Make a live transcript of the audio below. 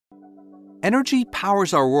Energy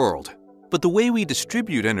powers our world, but the way we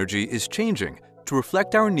distribute energy is changing to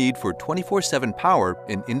reflect our need for 24/7 power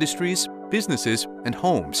in industries, businesses, and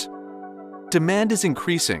homes. Demand is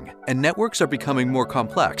increasing, and networks are becoming more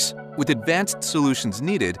complex, with advanced solutions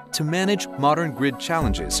needed to manage modern grid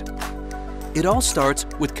challenges. It all starts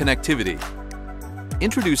with connectivity.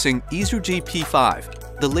 Introducing Easergy P5,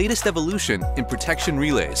 the latest evolution in protection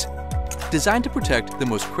relays. Designed to protect the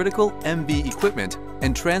most critical MV equipment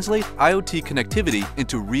and translate IoT connectivity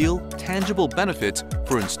into real, tangible benefits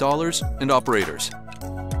for installers and operators.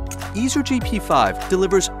 Easergy P5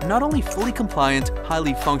 delivers not only fully compliant,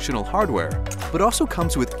 highly functional hardware, but also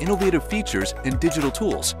comes with innovative features and digital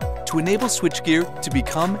tools to enable switchgear to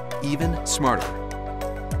become even smarter.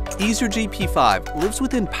 Easergy P5 lives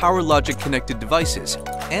within PowerLogic connected devices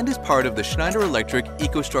and is part of the Schneider Electric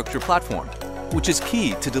EcoStruxure platform, which is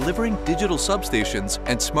key to delivering digital substations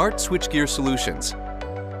and smart switchgear solutions.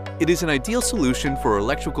 It is an ideal solution for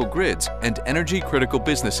electrical grids and energy-critical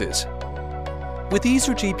businesses. With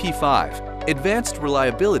Easergy P5, advanced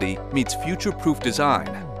reliability meets future-proof design,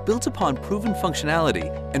 built upon proven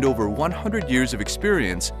functionality and over 100 years of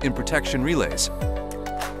experience in protection relays.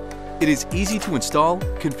 It is easy to install,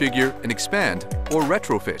 configure, and expand, or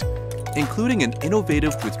retrofit, including an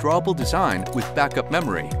innovative withdrawable design with backup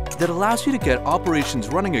memory that allows you to get operations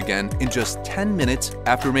running again in just 10 minutes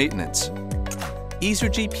after maintenance.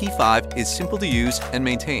 Easergy P5 is simple to use and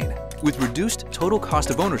maintain, with reduced total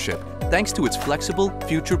cost of ownership thanks to its flexible,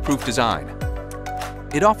 future-proof design.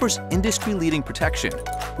 It offers industry-leading protection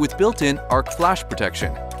with built-in arc flash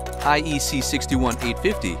protection, IEC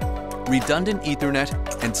 61850, redundant Ethernet,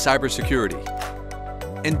 and cybersecurity.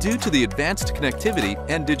 And due to the advanced connectivity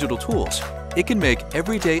and digital tools, it can make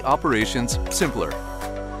everyday operations simpler.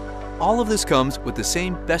 All of this comes with the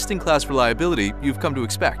same best-in-class reliability you've come to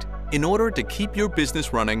expect in order to keep your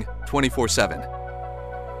business running 24/7.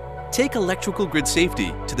 Take electrical grid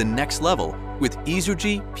safety to the next level with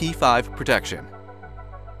Easergy P5 protection.